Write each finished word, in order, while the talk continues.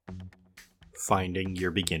Finding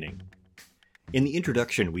Your Beginning. In the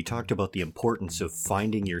introduction, we talked about the importance of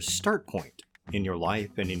finding your start point in your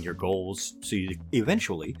life and in your goals so you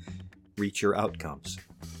eventually reach your outcomes.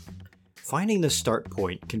 Finding the start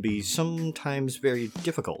point can be sometimes very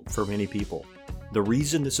difficult for many people. The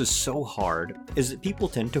reason this is so hard is that people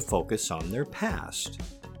tend to focus on their past.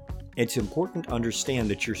 It's important to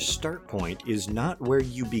understand that your start point is not where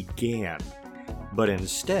you began, but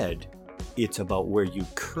instead, it's about where you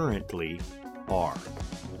currently are.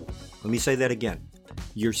 Let me say that again.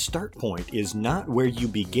 Your start point is not where you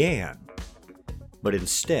began, but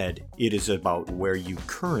instead, it is about where you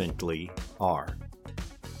currently are.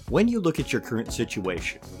 When you look at your current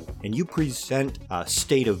situation and you present a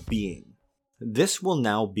state of being, this will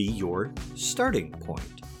now be your starting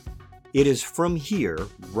point. It is from here,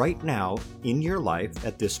 right now, in your life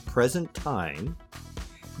at this present time,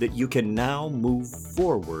 that you can now move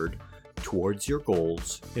forward towards your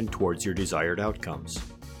goals and towards your desired outcomes.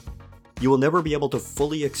 You will never be able to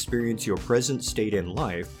fully experience your present state in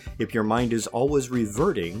life if your mind is always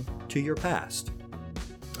reverting to your past.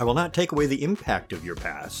 I will not take away the impact of your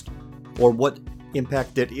past or what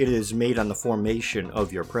impact that it has made on the formation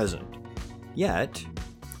of your present. Yet,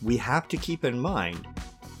 we have to keep in mind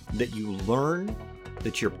that you learn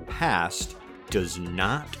that your past does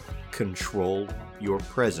not control your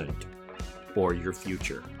present or your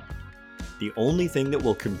future. The only thing that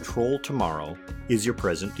will control tomorrow is your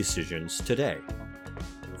present decisions today.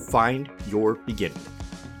 Find your beginning.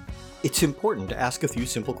 It's important to ask a few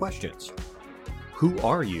simple questions. Who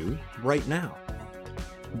are you right now?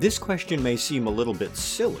 This question may seem a little bit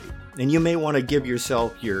silly, and you may want to give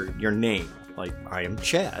yourself your name, like I am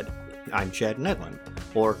Chad. I'm Chad Nedlin.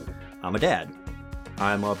 Or I'm a dad.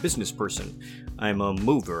 I'm a business person. I'm a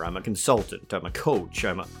mover. I'm a consultant. I'm a coach.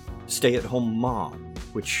 I'm a stay-at-home mom,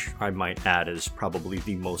 which I might add is probably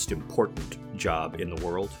the most important job in the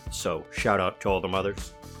world. So shout out to all the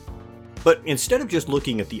mothers. But instead of just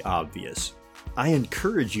looking at the obvious, I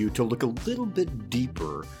encourage you to look a little bit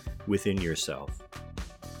deeper within yourself.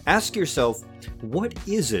 Ask yourself, what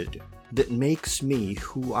is it that makes me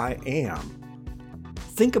who I am?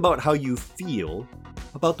 Think about how you feel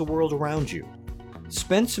about the world around you.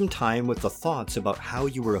 Spend some time with the thoughts about how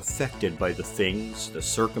you were affected by the things, the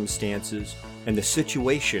circumstances, and the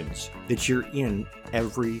situations that you're in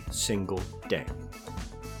every single day.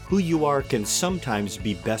 Who you are can sometimes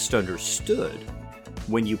be best understood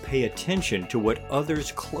when you pay attention to what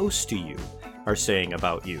others close to you are saying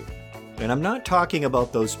about you. And I'm not talking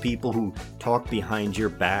about those people who talk behind your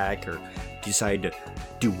back or decide to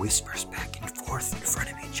do whispers back and forth in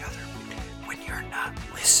front of each other when you're not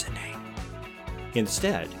listening.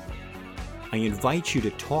 Instead, I invite you to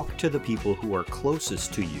talk to the people who are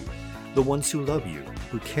closest to you, the ones who love you,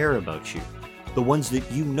 who care about you, the ones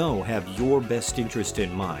that you know have your best interest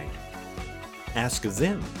in mind. Ask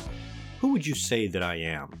them, who would you say that I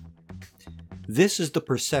am? This is the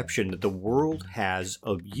perception that the world has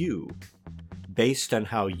of you based on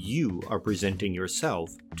how you are presenting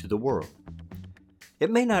yourself to the world.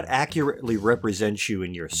 It may not accurately represent you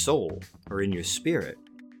in your soul or in your spirit,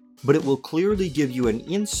 but it will clearly give you an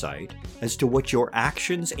insight as to what your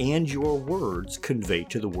actions and your words convey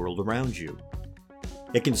to the world around you.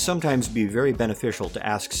 It can sometimes be very beneficial to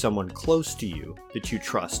ask someone close to you that you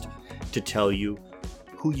trust to tell you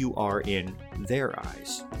who you are in their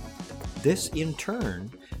eyes. This, in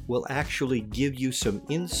turn, will actually give you some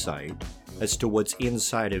insight as to what's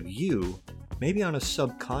inside of you, maybe on a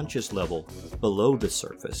subconscious level below the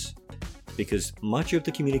surface, because much of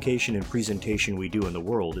the communication and presentation we do in the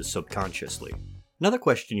world is subconsciously. Another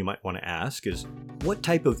question you might want to ask is, what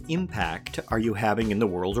type of impact are you having in the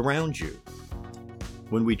world around you?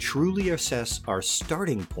 When we truly assess our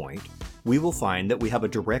starting point, we will find that we have a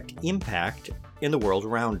direct impact in the world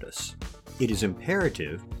around us. It is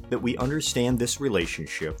imperative that we understand this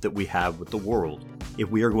relationship that we have with the world if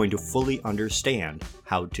we are going to fully understand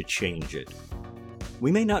how to change it.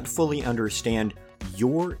 We may not fully understand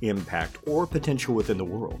your impact or potential within the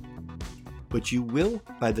world, but you will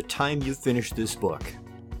by the time you finish this book.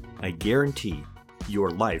 I guarantee your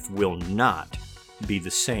life will not be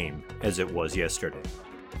the same as it was yesterday.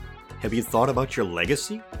 Have you thought about your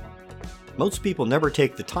legacy? Most people never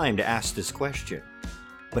take the time to ask this question,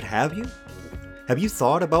 but have you? Have you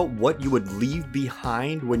thought about what you would leave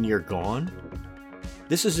behind when you're gone?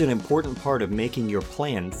 This is an important part of making your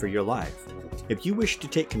plan for your life. If you wish to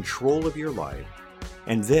take control of your life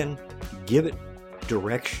and then give it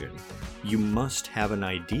direction, you must have an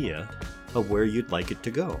idea of where you'd like it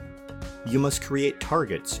to go. You must create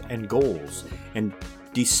targets and goals and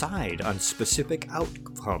decide on specific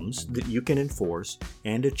outcomes that you can enforce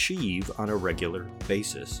and achieve on a regular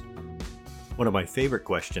basis. One of my favorite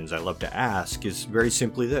questions I love to ask is very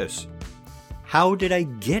simply this: how did I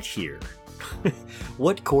get here?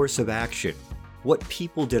 What course of action? What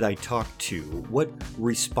people did I talk to? What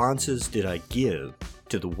responses did I give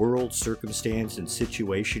to the world, circumstance, and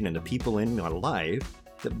situation and the people in my life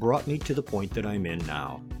that brought me to the point that I'm in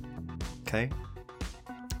now?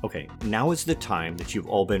 Okay, now is the time that you've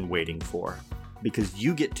all been waiting for, because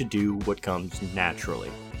you get to do what comes naturally.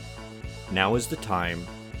 Now is the time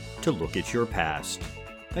to look at your past.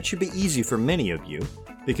 That should be easy for many of you,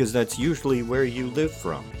 because that's usually where you live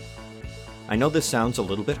from. I know this sounds a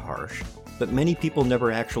little bit harsh, but many people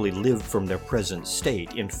never actually live from their present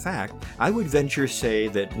state. In fact, I would venture to say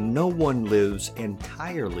that no one lives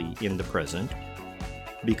entirely in the present,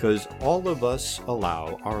 because all of us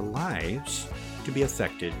allow our lives to be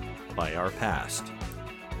affected by our past.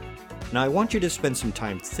 Now, I want you to spend some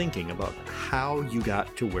time thinking about how you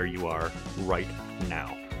got to where you are right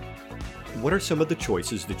now. What are some of the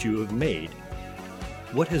choices that you have made?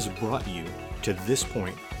 What has brought you to this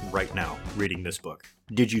point right now, reading this book?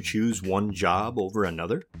 Did you choose one job over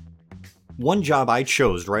another? One job I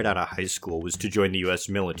chose right out of high school was to join the U.S.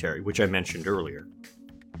 military, which I mentioned earlier.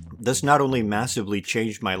 This not only massively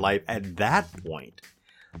changed my life at that point,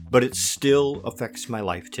 but it still affects my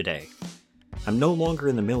life today. I'm no longer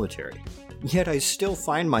in the military, yet I still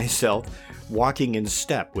find myself walking in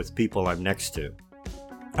step with people I'm next to.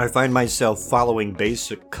 I find myself following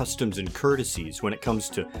basic customs and courtesies when it comes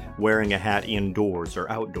to wearing a hat indoors or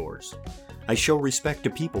outdoors. I show respect to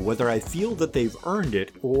people whether I feel that they've earned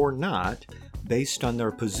it or not, based on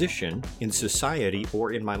their position in society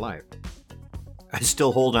or in my life. I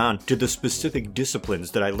still hold on to the specific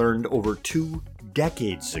disciplines that I learned over 2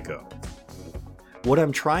 decades ago. What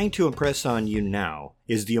I'm trying to impress on you now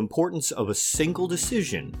is the importance of a single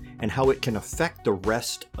decision and how it can affect the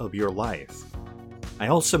rest of your life. I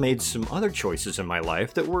also made some other choices in my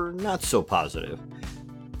life that were not so positive.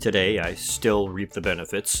 Today, I still reap the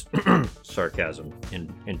benefits. Sarcasm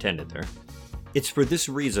intended there. It's for this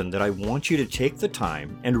reason that I want you to take the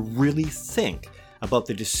time and really think about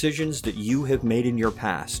the decisions that you have made in your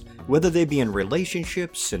past, whether they be in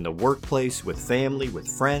relationships, in the workplace, with family, with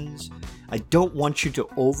friends. I don't want you to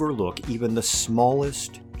overlook even the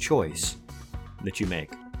smallest choice that you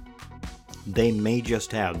make. They may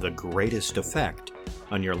just have the greatest effect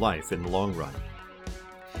on your life in the long run.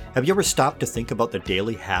 Have you ever stopped to think about the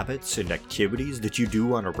daily habits and activities that you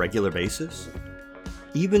do on a regular basis?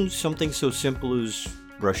 Even something so simple as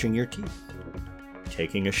brushing your teeth,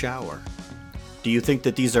 taking a shower. Do you think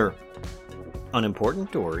that these are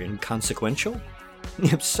unimportant or inconsequential?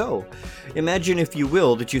 If so, imagine, if you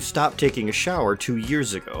will, that you stopped taking a shower 2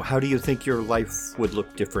 years ago. How do you think your life would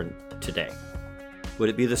look different today? Would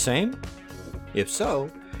it be the same? If so,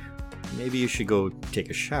 maybe you should go take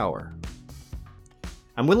a shower.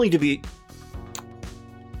 I'm willing to be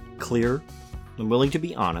clear, I'm willing to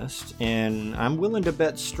be honest, and I'm willing to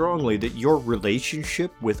bet strongly that your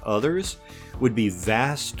relationship with others would be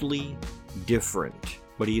vastly different.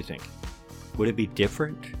 What do you think? Would it be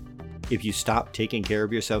different if you stopped taking care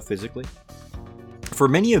of yourself physically? For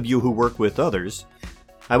many of you who work with others,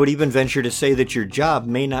 I would even venture to say that your job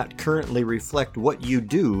may not currently reflect what you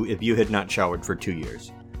do if you had not showered for 2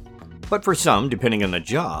 years. But for some, depending on the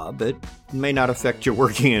job, it may not affect your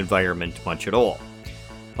working environment much at all.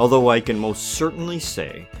 Although I can most certainly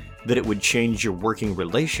say that it would change your working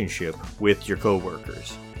relationship with your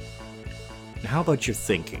coworkers. How about your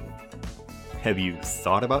thinking? Have you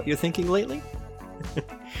thought about your thinking lately?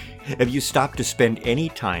 Have you stopped to spend any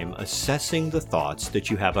time assessing the thoughts that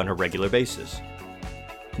you have on a regular basis?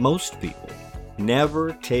 Most people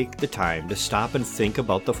never take the time to stop and think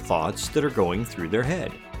about the thoughts that are going through their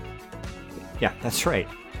head. Yeah, that's right.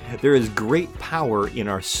 There is great power in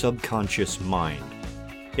our subconscious mind.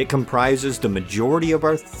 It comprises the majority of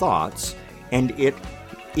our thoughts, and it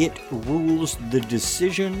rules the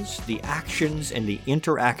decisions, the actions, and the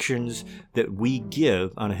interactions that we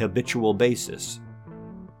give on a habitual basis.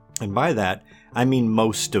 And by that, I mean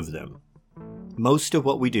most of them. Most of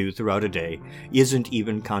what we do throughout a day isn't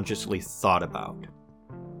even consciously thought about.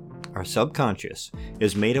 Our subconscious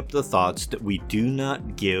is made up of the thoughts that we do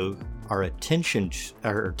not give our attention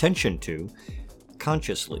to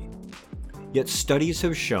consciously. Yet studies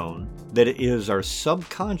have shown that it is our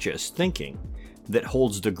subconscious thinking that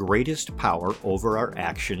holds the greatest power over our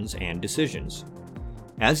actions and decisions.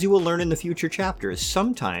 As you will learn in the future chapters,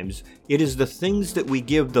 sometimes it is the things that we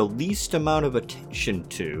give the least amount of attention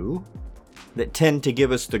to that tend to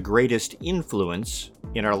give us the greatest influence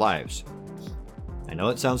in our lives. I know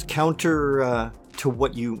it sounds counter to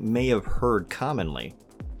what you may have heard commonly,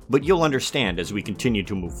 but you'll understand as we continue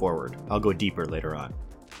to move forward. I'll go deeper later on.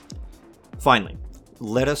 Finally,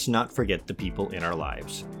 let us not forget the people in our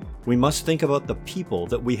lives. We must think about the people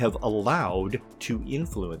that we have allowed to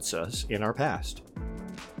influence us in our past.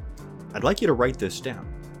 I'd like you to write this down.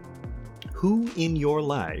 Who in your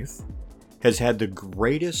life has had the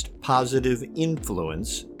greatest positive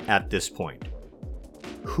influence at this point?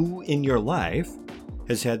 Who in your life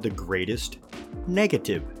has had the greatest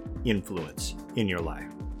negative influence in your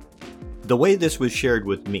life? The way this was shared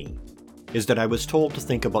with me is that I was told to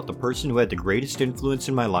think about the person who had the greatest influence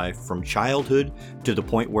in my life from childhood to the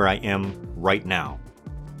point where I am right now.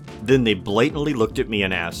 Then they blatantly looked at me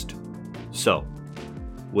and asked, "So,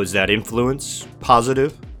 was that influence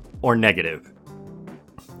positive or negative?"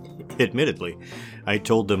 Admittedly, I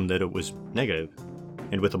told them that it was negative,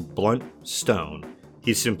 and with a blunt stone,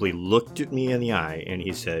 he simply looked at me in the eye and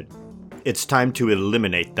he said, "It's time to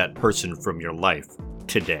eliminate that person from your life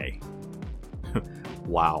today."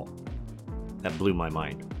 Wow, that blew my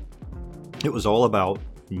mind. It was all about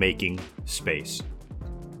making space.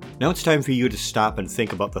 Now it's time for you to stop and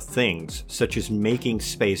think about the things such as making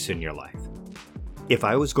space in your life. If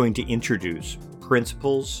I was going to introduce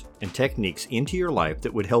principles and techniques into your life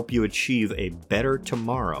that would help you achieve a better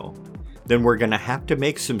tomorrow, then we're going to have to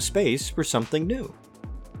make some space for something new.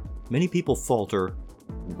 Many people falter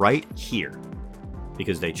right here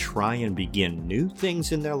because they try and begin new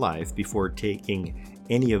things in their life before taking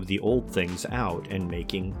any of the old things out and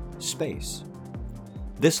making space.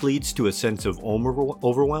 This leads to a sense of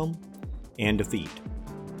overwhelm and defeat.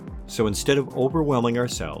 So instead of overwhelming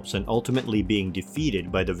ourselves and ultimately being defeated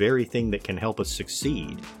by the very thing that can help us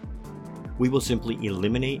succeed, we will simply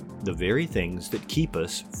eliminate the very things that keep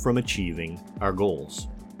us from achieving our goals.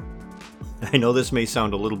 I know this may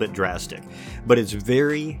sound a little bit drastic, but it's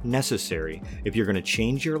very necessary if you're going to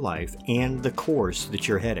change your life and the course that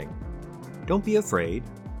you're heading. Don't be afraid.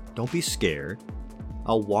 Don't be scared.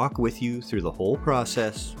 I'll walk with you through the whole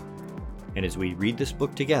process, and as we read this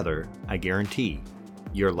book together, I guarantee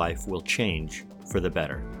your life will change for the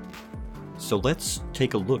better. So let's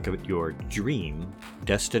take a look at your dream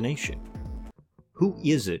destination. Who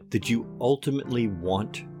is it that you ultimately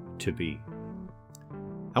want to be?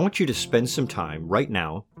 I want you to spend some time right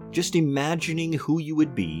now just imagining who you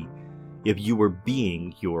would be if you were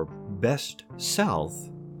being your best self,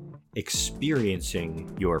 experiencing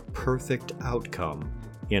your perfect outcome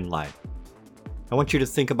in life. I want you to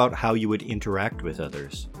think about how you would interact with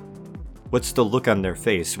others. What's the look on their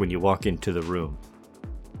face when you walk into the room?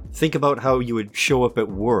 Think about how you would show up at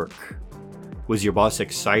work. Was your boss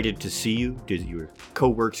excited to see you? Did your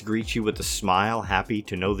coworkers greet you with a smile, happy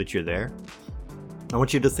to know that you're there? I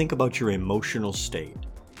want you to think about your emotional state.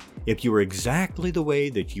 If you were exactly the way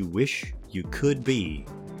that you wish you could be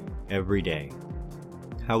every day,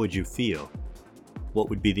 how would you feel? What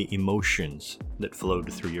would be the emotions that flowed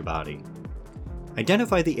through your body?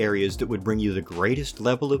 Identify the areas that would bring you the greatest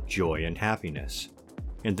level of joy and happiness,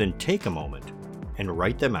 and then take a moment and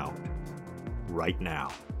write them out right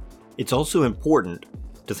now. It's also important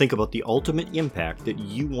to think about the ultimate impact that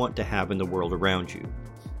you want to have in the world around you.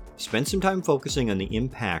 Spend some time focusing on the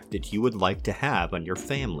impact that you would like to have on your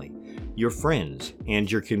family, your friends,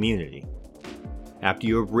 and your community. After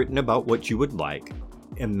you have written about what you would like,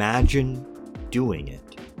 imagine doing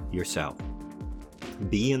it yourself.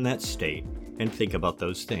 Be in that state and think about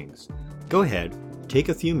those things. Go ahead, take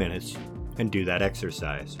a few minutes, and do that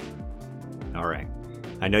exercise. All right,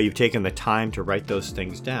 I know you've taken the time to write those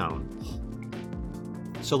things down,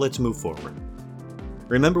 so let's move forward.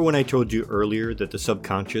 Remember when I told you earlier that the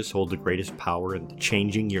subconscious holds the greatest power in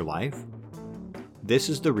changing your life? This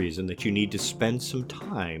is the reason that you need to spend some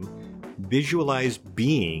time visualize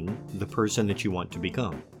being the person that you want to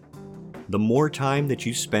become. The more time that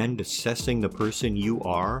you spend assessing the person you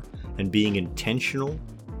are and being intentional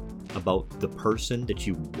about the person that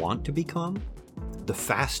you want to become, the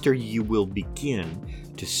faster you will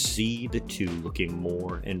begin to see the two looking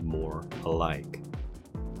more and more alike.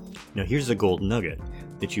 Now here's a gold nugget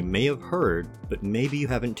that you may have heard, but maybe you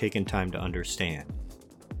haven't taken time to understand.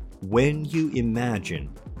 When you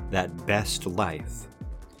imagine that best life,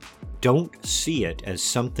 don't see it as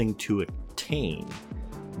something to attain,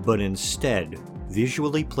 but instead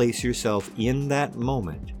visually place yourself in that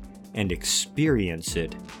moment and experience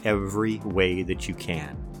it every way that you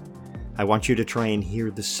can. I want you to try and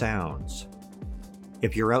hear the sounds.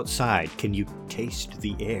 If you're outside, can you taste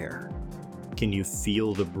the air? Can you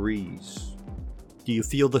feel the breeze? Do you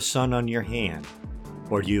feel the sun on your hand?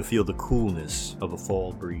 Or do you feel the coolness of a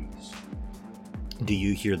fall breeze? Do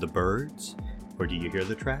you hear the birds? Or do you hear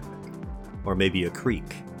the traffic? Or maybe a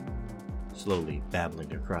creek slowly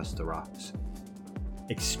babbling across the rocks?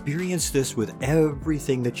 Experience this with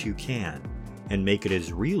everything that you can and make it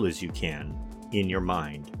as real as you can in your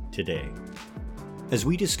mind today. As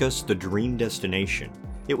we discuss the dream destination,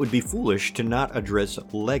 it would be foolish to not address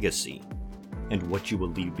legacy and what you will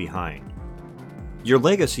leave behind. Your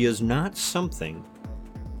legacy is not something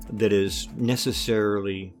that is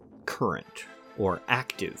necessarily current or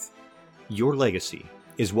active. Your legacy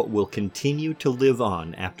is what will continue to live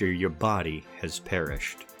on after your body has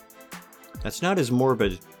perished. That's not as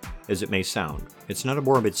morbid as it may sound. It's not a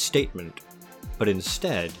morbid statement, but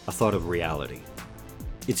instead a thought of reality.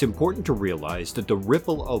 It's important to realize that the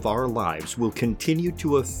ripple of our lives will continue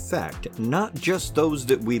to affect not just those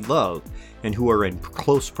that we love and who are in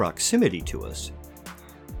close proximity to us,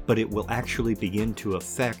 but it will actually begin to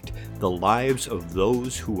affect the lives of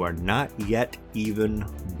those who are not yet even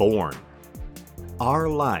born. Our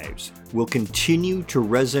lives will continue to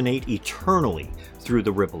resonate eternally through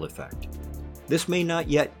the ripple effect. This may not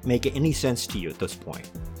yet make any sense to you at this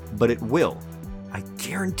point, but it will, I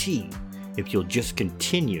guarantee, if you'll just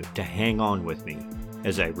continue to hang on with me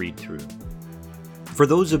as I read through. For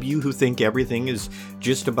those of you who think everything is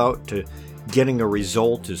just about to getting a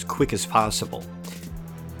result as quick as possible,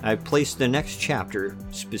 I've placed the next chapter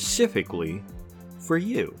specifically for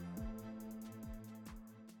you.